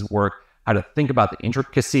databases work, how to think about the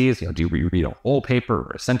intricacies. Do you read a whole paper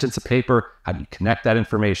or a sentence of paper? How do you connect that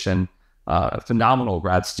information? A phenomenal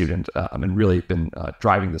grad student and really been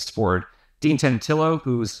driving this forward. Dean Tantillo,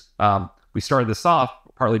 who's, we started this off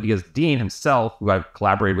partly because Dean himself, who I've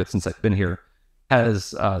collaborated with since I've been here,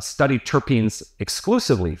 has studied terpenes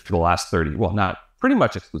exclusively for the last 30, well, not pretty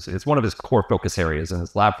much exclusively. It's one of his core focus areas in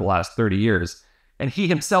his lab for the last 30 years. And he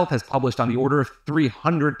himself has published on the order of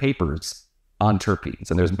 300 papers on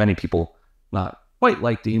terpenes. And there's many people, not quite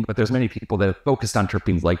like Dean, but there's many people that have focused on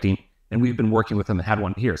terpenes like Dean. And we've been working with him and had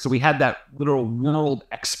one here. So we had that literal world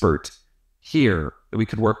expert here that we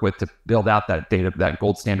could work with to build out that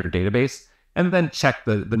gold standard database, and then check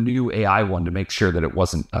the new AI one to make sure that it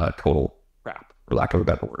wasn't total crap, for lack of a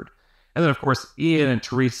better word. And then of course, Ian and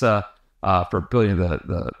Teresa for building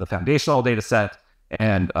the foundational data set,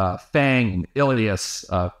 and Fang and Ilias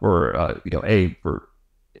for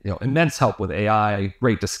immense help with AI,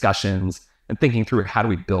 great discussions, and thinking through how do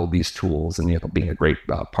we build these tools, and being a great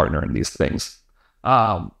partner in these things.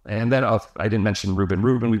 And then I didn't mention Ruben.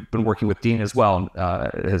 Ruben, we've been working with Dean as well,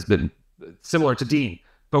 and has been similar to Dean,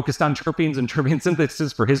 focused on terpenes and terpene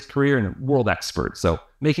synthesis for his career, and a world expert. So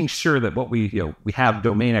making sure that what we have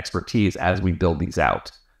domain expertise as we build these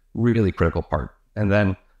out, really critical part. And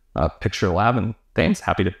then picture lab, and thanks.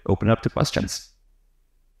 Happy to open it up to questions.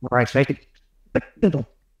 All right, thank you.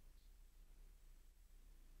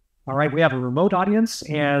 All right, we have a remote audience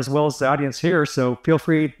as well as the audience here, so feel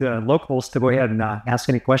free, the locals, to go ahead and ask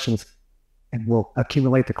any questions, and we'll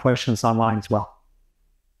accumulate the questions online as well.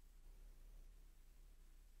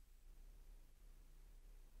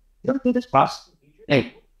 You don't do this process.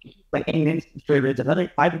 Hey, there's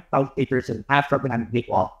another 5,000 papers and half broken on the big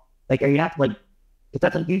wall. Are you have to if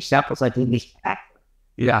that's a huge sample size in this pack?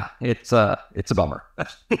 Yeah, it's a bummer.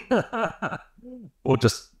 Well,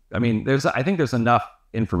 I think there's enough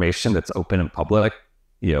information that's open and public,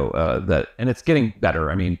 and it's getting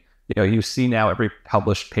better. You see now every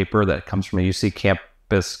published paper that comes from a UC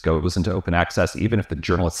campus goes into open access, even if the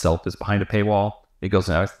journal itself is behind a paywall. It goes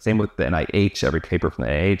in, same with the NIH. Every paper from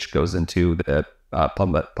the NIH goes into the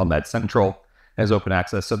PubMed Central as open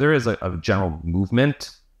access. So there is a general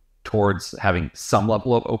movement towards having some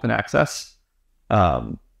level of open access.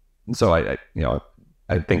 So I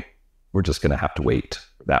think we're just going to have to wait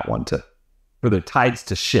for that one for the tides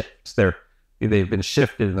to shift. They've been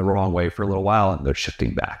shifted in the wrong way for a little while, and they're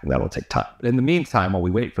shifting back, and that'll take time. But in the meantime, while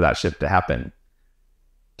we wait for that shift to happen,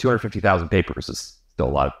 250,000 papers is still a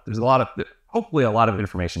lot. There's hopefully a lot of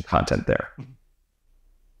information content there.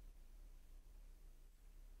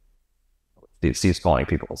 Steve's calling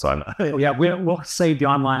people, so I'm not. Yeah, we'll save the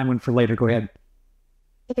online one for later. Go ahead.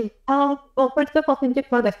 Okay. Well, first of all, thank you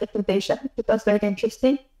for the presentation. It was very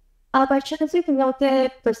interesting. By chance, you know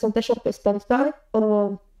the percentage of the sponsor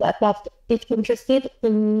that is interested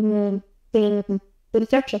in the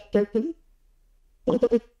research of terpenes?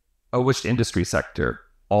 Oh, which industry sector?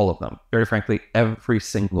 All of them. Very frankly, every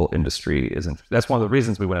single industry is interested. That's one of the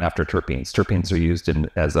reasons we went after terpenes. Terpenes are used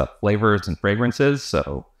as flavors and fragrances.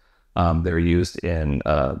 So they're used in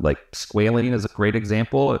like squalene is a great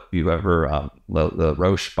example. If you ever, the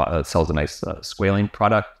Roche sells a nice squalene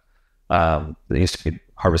product. They used to be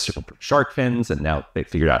harvested from shark fins, and now they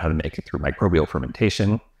figured out how to make it through microbial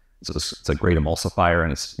fermentation. So it's a great emulsifier,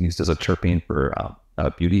 and it's used as a terpene for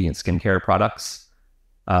beauty and skincare products.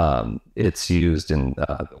 It's used in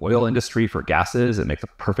the oil industry for gases. It makes a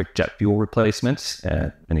perfect jet fuel replacement,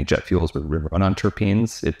 and many jet fuels would run on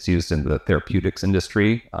terpenes. It's used in the therapeutics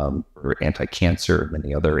industry for anti-cancer,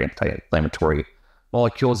 many other anti-inflammatory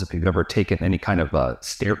molecules. If you've ever taken any kind of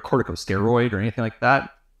corticosteroid or anything like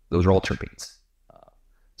that, those are all terpenes.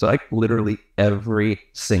 So like literally every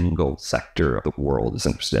single sector of the world is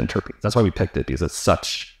interested in terpenes. That's why we picked it, because it's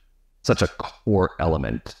such a core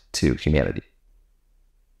element to humanity.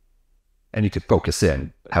 And you could focus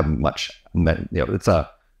in, have much, it's from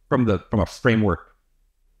a framework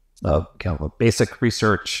of kind of a basic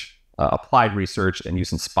research, applied research, and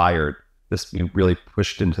use inspired. This we really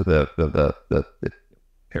pushed into the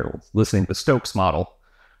listening to the Stokes model.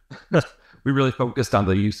 We really focused on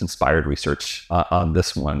the use inspired research on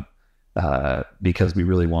this one because we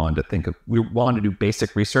really wanted to do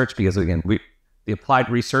basic research, because again, the applied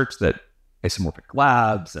research that Isomorphic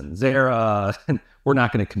Labs and Zara, and we're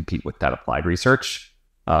not going to compete with that applied research.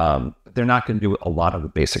 They're not going to do a lot of the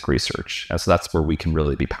basic research. And so that's where we can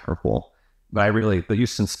really be powerful. But the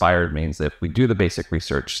use inspired means that if we do the basic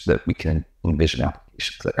research, that we can envision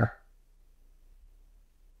applications there.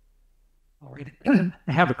 All right.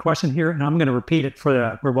 I have a question here, and I'm going to repeat it for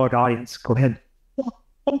the remote audience. Go ahead.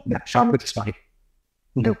 Yeah, shop with the spike.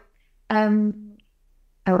 No.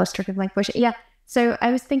 I lost track of my question. Yeah. So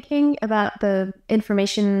I was thinking about the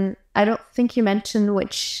information. I don't think you mentioned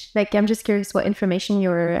I'm just curious what information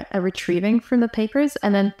you're retrieving from the papers,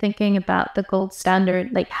 and then thinking about the gold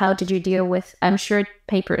standard, like how did you deal with, I'm sure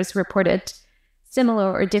papers reported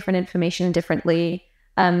similar or different information differently.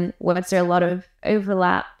 Was there a lot of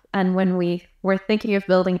overlap? And when we were thinking of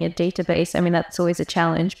building a database, I mean, that's always a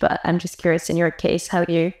challenge, but I'm just curious in your case, how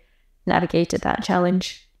you navigated that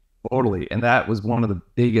challenge. Totally. And that was one of the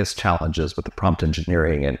biggest challenges with the prompt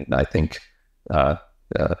engineering. And I think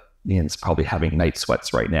Ian's probably having night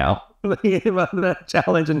sweats right now about that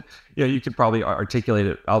challenge. And you could probably articulate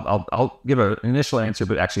it. I'll give an initial answer,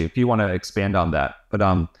 but actually, if you want to expand on that. But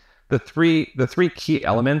the three key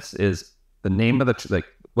elements is the name of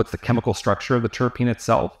what's the chemical structure of the terpene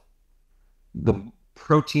itself, the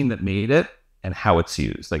protein that made it, and how it's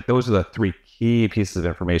used. Like those are the three key pieces of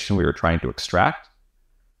information we were trying to extract.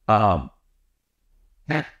 As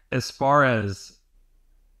far as,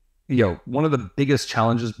 one of the biggest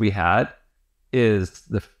challenges we had is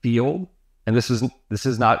the field, and this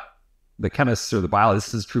is not the chemists or the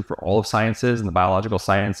biologists, this is true for all of sciences and the biological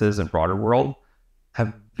sciences and broader world,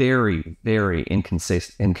 have very, very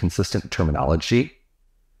inconsistent terminology.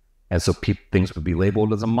 And so things would be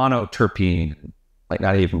labeled as a monoterpene, like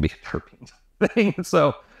not even be a terpene thing.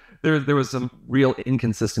 So there was some real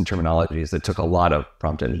inconsistent terminologies that took a lot of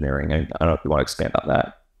prompt engineering. I don't know if you want to expand on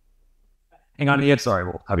that. Hang on, Ian. Sorry,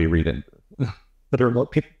 we'll have you read it. The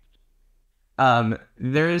remote people.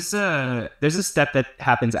 There's a step that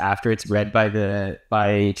happens after it's read by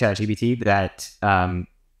ChatGPT that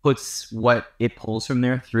puts what it pulls from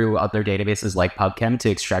there through other databases like PubChem to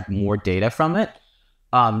extract more data from it.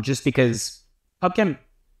 Just because PubChem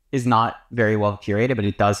is not very well curated, but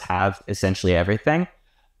it does have essentially everything.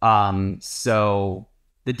 So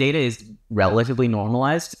the data is relatively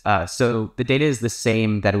normalized. So the data is the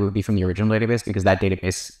same that it would be from the original database, because that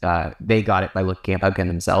database, they got it by looking at PubChem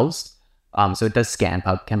themselves. So it does scan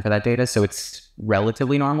PubChem for that data. So it's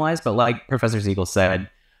relatively normalized. But like Professor Siegel said,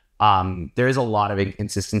 there is a lot of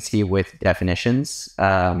inconsistency with definitions,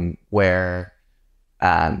 where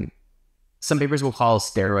some papers will call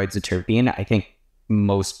steroids a terpene. I think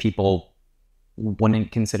most people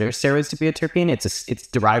wouldn't consider steroids to be a terpene. It's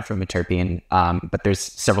derived from a terpene, but there's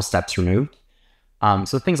several steps removed.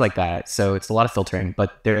 So things like that. So it's a lot of filtering,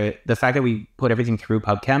 but the fact that we put everything through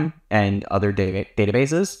PubChem and other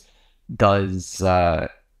databases does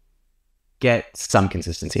get some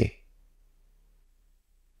consistency.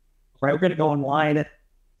 Right, we're going to go online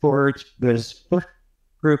for this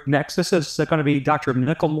group next. This is going to be Dr.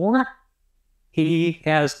 Nickel-Moore. He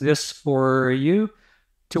has this for you.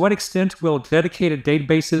 To what extent will dedicated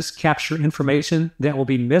databases capture information that will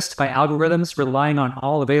be missed by algorithms relying on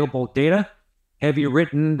all available data? Have you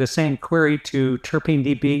written the same query to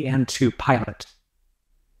TerpeneDB and to Pilot?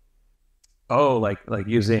 Oh, like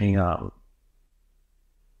using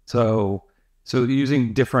so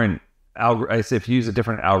using different algorithms. If you use a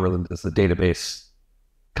different algorithm, does the database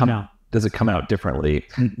does it come out differently?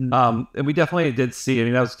 And we definitely did see. I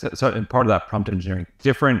mean, that was so in part of that prompt engineering.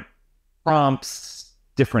 Different prompts,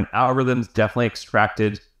 different algorithms definitely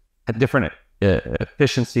extracted at different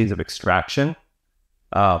efficiencies of extraction.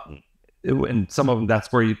 And some of them,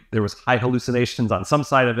 that's where there was high hallucinations on some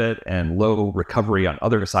side of it and low recovery on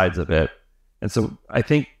other sides of it. And so I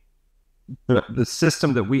think the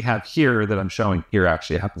system that we have here that I'm showing here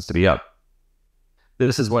actually happens to be up.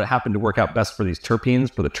 This is what happened to work out best for these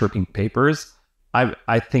terpenes, for the terpene papers.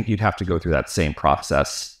 I think you'd have to go through that same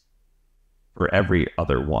process for every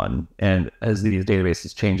other one. And as these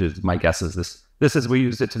databases changes, my guess is this is, we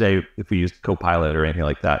used it today. If we used Copilot or anything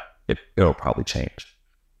like that, it'll probably change.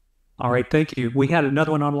 All right, thank you. We had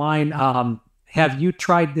another one online. Have you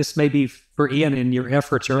tried this maybe for Ian in your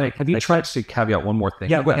efforts? Or have you tried to caveat one more thing?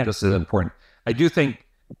 Yeah, go ahead. This is important. I do think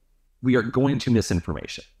we are going to miss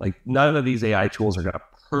information. Like none of these AI tools are going to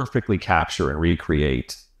perfectly capture and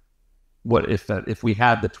recreate what if we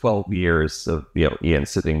had the 12 years of Ian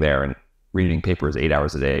sitting there and reading papers 8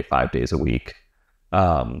 hours a day, 5 days a week.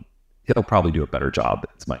 He'll probably do a better job.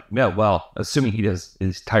 It's assuming he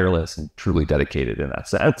is tireless and truly dedicated in that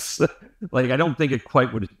sense. Like, I don't think it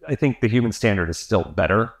quite would. I think the human standard is still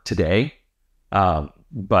better today.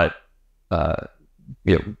 But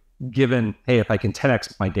given, hey, if I can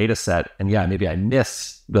 10x my data set and maybe I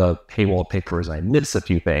miss the paywall papers, I miss a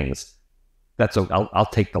few things, I'll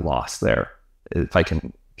take the loss there if I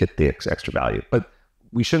can get the extra value. But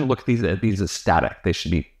we shouldn't look at these as static. We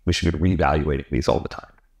should be reevaluating these all the time.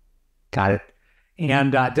 Got it.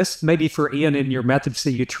 And this may be for Ian in your methods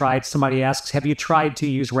that you tried. Somebody asks, have you tried to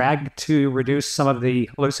use RAG to reduce some of the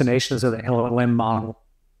hallucinations of the LLM model?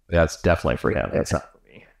 That's definitely for him. That's not for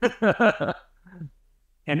me.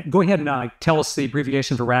 And go ahead and tell us the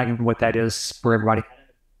abbreviation for RAG and what that is for everybody.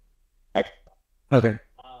 Okay.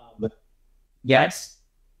 Yes.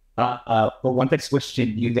 But one thing switched to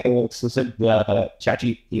using exclusive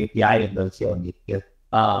ChatGPT API and those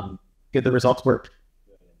get the results work.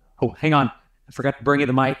 Oh, hang on. I forgot to bring you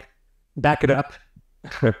the mic. Back it up.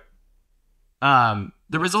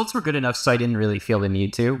 The results were good enough, so I didn't really feel the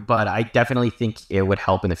need to, but I definitely think it would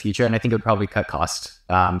help in the future, and I think it would probably cut cost.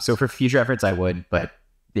 So for future efforts, I would, but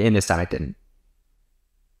in this time, I didn't.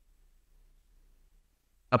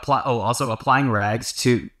 Also applying RAGs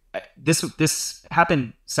to... This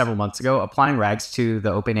happened several months ago. Applying RAGs to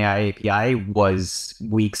the OpenAI API was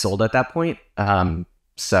weeks old at that point.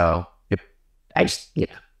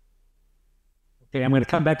 Okay, I'm going to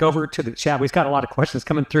come back over to the chat. We've got a lot of questions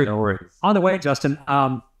coming through. No worries. On the way, Justin.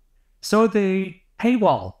 So the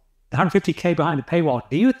paywall, the 150K behind the paywall,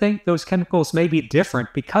 do you think those chemicals may be different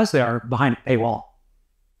because they are behind a paywall?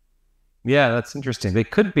 Yeah, that's interesting. They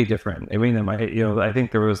could be different. I mean, I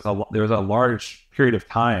think there was a large period of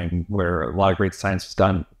time where a lot of great science was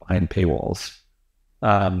done behind paywalls.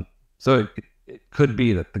 So it could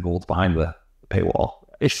be that the gold's behind the paywall.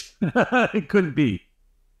 It could be.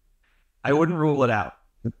 I wouldn't rule it out.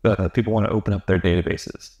 People want to open up their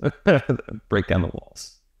databases, break down the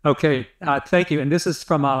walls. Okay, thank you. And this is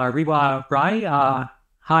from Riwa Rai.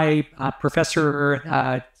 Hi,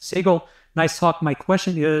 Professor Siegel. Nice talk. My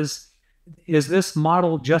question is this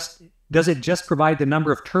model does it just provide the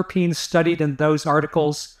number of terpenes studied in those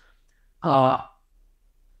articles? Trying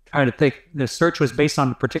to think. The search was based on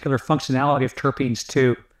the particular functionality of terpenes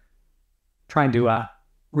too. Trying to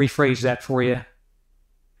rephrase that for you.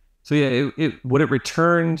 So what it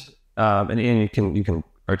returned, and you can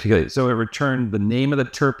articulate it. So it returned the name of the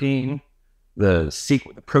terpene, the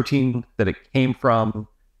protein that it came from,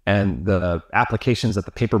 and the applications that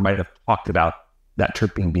the paper might have talked about that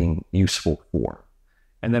terpene being useful for.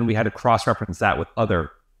 And then we had to cross-reference that with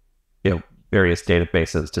other, various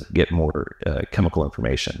databases to get more chemical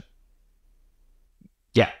information.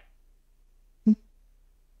 Yeah.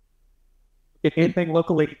 Get anything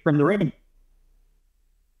locally from the ring.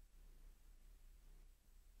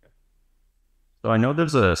 So I know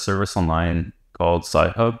there's a service online called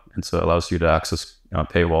SciHub, and so it allows you to access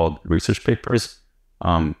paywalled research papers,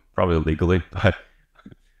 probably legally, but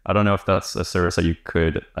I don't know if that's a service that you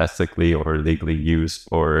could ethically or legally use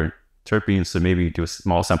for terpenes. So maybe do a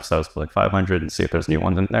small sample size for like 500 and see if there's new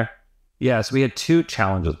ones in there. Yeah, so we had 2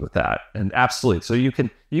 challenges with that, and absolutely. So you can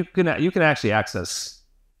actually access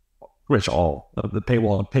pretty much all of the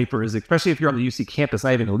paywall papers, especially if you're on the UC campus.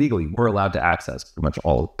 Not even illegally, we're allowed to access pretty much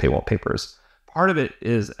all paywall papers. Part of it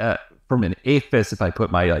is from an AIFS. If I put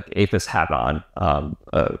my AIFS hat on from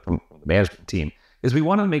the management team, is we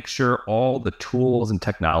want to make sure all the tools and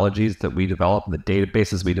technologies that we develop, and the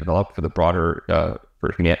databases we develop for the broader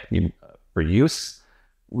for use,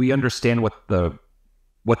 we understand what the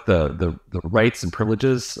rights and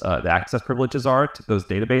privileges, the access privileges are to those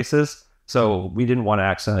databases. So we didn't want to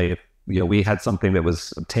actually, we had something that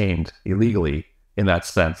was obtained illegally in that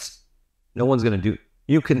sense. No one's going to do.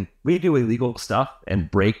 We do illegal stuff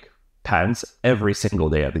and break patents every single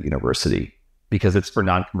day at the university because it's for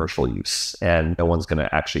non-commercial use, and no one's going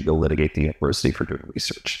to actually go litigate the university for doing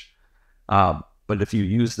research. But if you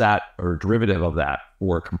use that or derivative of that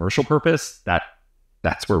for a commercial purpose,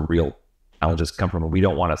 that's where real challenges come from. And we'd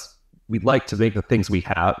like to make the things we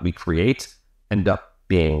create end up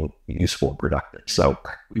being useful and productive. So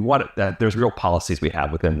we want that there's real policies we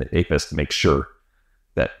have within the AIFS to make sure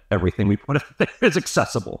that everything we put in there is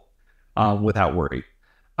accessible without worry.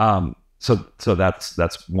 So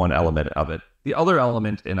that's one element of it. The other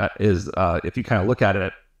element in it is if you kind of look at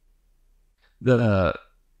it,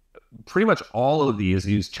 pretty much all of these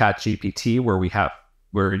use ChatGPT where we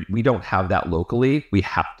don't have that locally. We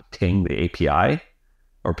have to ping the API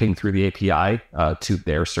or ping through the API to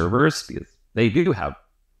their servers because they do have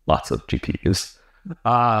lots of GPUs.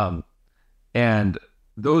 And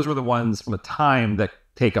those were the ones from a time that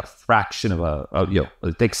take a fraction of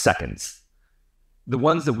it takes seconds. The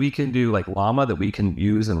ones that we can do like Llama that we can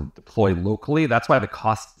use and deploy locally, that's why the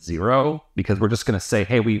cost is 0, because we're just going to say,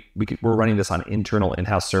 hey, we're running this on internal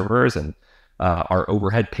in-house servers, and our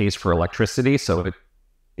overhead pays for electricity. So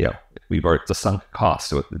it's a sunk cost,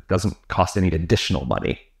 so it doesn't cost any additional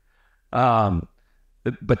money.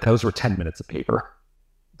 But those were 10 minutes of paper.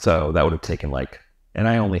 So that would have taken and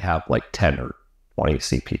I only have 10 or 20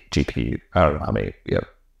 GPU. I don't know how many.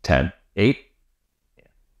 10, 8.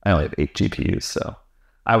 I only have 8 GPUs, so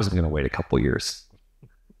I wasn't going to wait a couple years.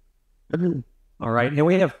 All right, and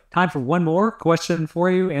we have time for one more question for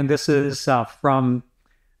you, and this is from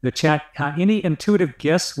the chat. Any intuitive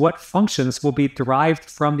guess what functions will be derived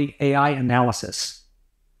from the AI analysis?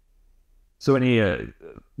 So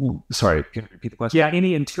sorry, can you repeat the question? Yeah,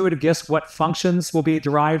 any intuitive guess what functions will be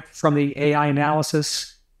derived from the AI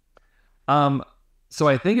analysis? So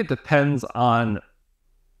I think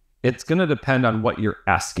it's going to depend on what you're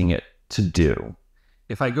asking it to do.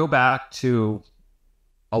 If I go back to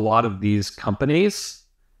a lot of these companies,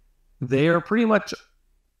 they are pretty much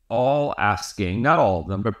all asking, not all of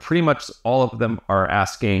them, but pretty much all of them are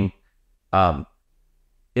asking,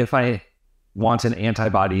 if I want an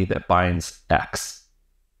antibody that binds X,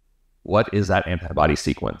 what is that antibody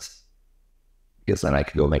sequence? Because then I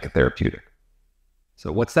can go make a therapeutic.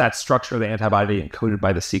 So what's that structure of the antibody encoded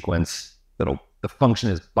by the sequence? The function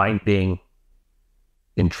is binding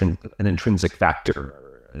an intrinsic factor,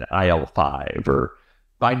 or an IL-5, or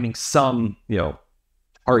binding some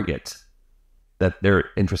target that they're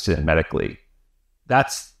interested in medically.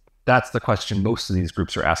 That's the question most of these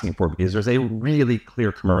groups are asking for, because there's a really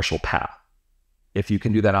clear commercial path. If you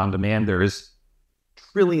can do that on demand, there is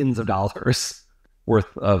trillions of dollars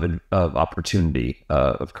worth of opportunity,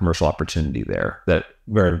 of commercial opportunity there,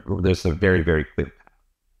 where there's a very, very clear path.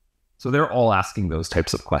 So they're all asking those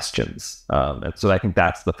types of questions. And so I think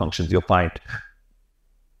that's the functions. You'll find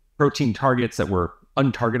protein targets that were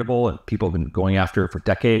untargetable and people have been going after for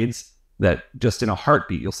decades, that just in a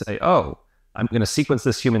heartbeat, you'll say, oh, I'm going to sequence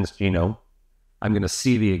this human's genome. I'm going to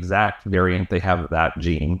see the exact variant they have of that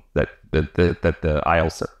gene, that the IL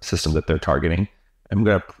system that they're targeting. I'm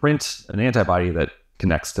going to print an antibody that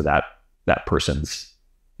connects to that person's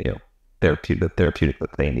therapeutic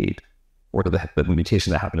that they need, or the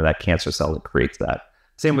mutation that happened to that cancer cell that creates that.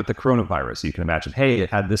 Same with the coronavirus. You can imagine, hey, it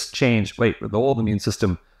had this change. Wait, the old immune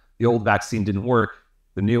system, the old vaccine didn't work.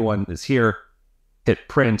 The new one is here. Hit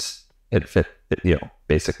print. It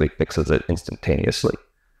basically fixes it instantaneously.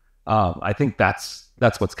 I think that's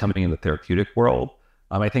what's coming in the therapeutic world.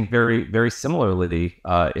 I think very similarly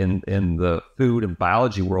in the food and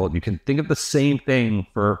biology world, you can think of the same thing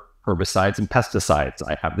for herbicides and pesticides.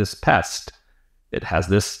 I have this pest. It has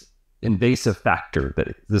this invasive factor,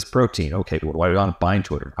 that this protein. Okay, what do I want to bind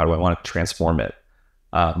to it? Or how do I want to transform it?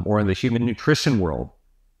 Or in the human nutrition world,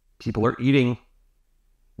 people are eating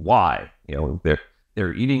Y.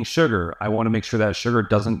 They're eating sugar. I want to make sure that sugar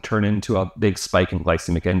doesn't turn into a big spike in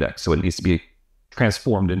glycemic index. So it needs to be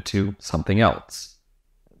transformed into something else.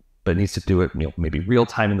 But it needs to do it, maybe real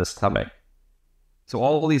time in the stomach. So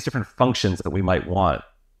all these different functions that we might want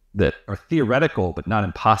that are theoretical but not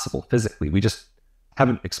impossible physically. We just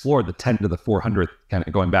haven't explored the 10 to the 400th, kind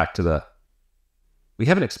of going back to we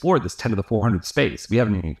haven't explored this 10 to the 400th space. We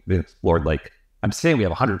haven't even explored, I'm saying we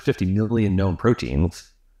have 150 million known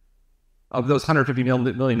proteins. Of those 150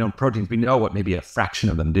 million known proteins, we know what maybe a fraction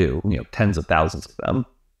of them do, tens of thousands of them.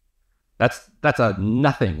 That's a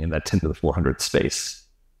nothing in that 10 to the 400th space.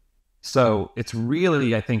 So it's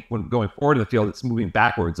really, I think, when going forward in the field, it's moving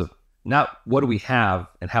backwards of not what do we have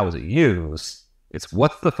and how is it used. It's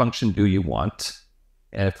what's the function do you want?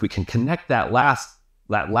 And if we can connect that last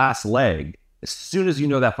leg, as soon as you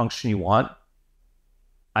know that function you want,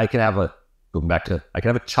 I can have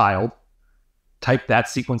a child type that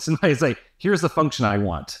sequence in and say, here's the function I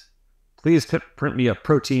want. Please print me a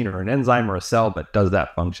protein or an enzyme or a cell that does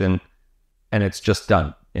that function. And it's just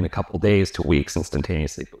done in a couple days to weeks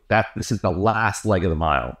instantaneously. This is the last leg of the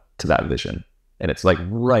mile to that vision. And it's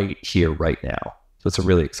right here, right now. So it's a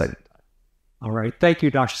really exciting time. All right. Thank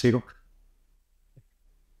you, Dr. Siegel.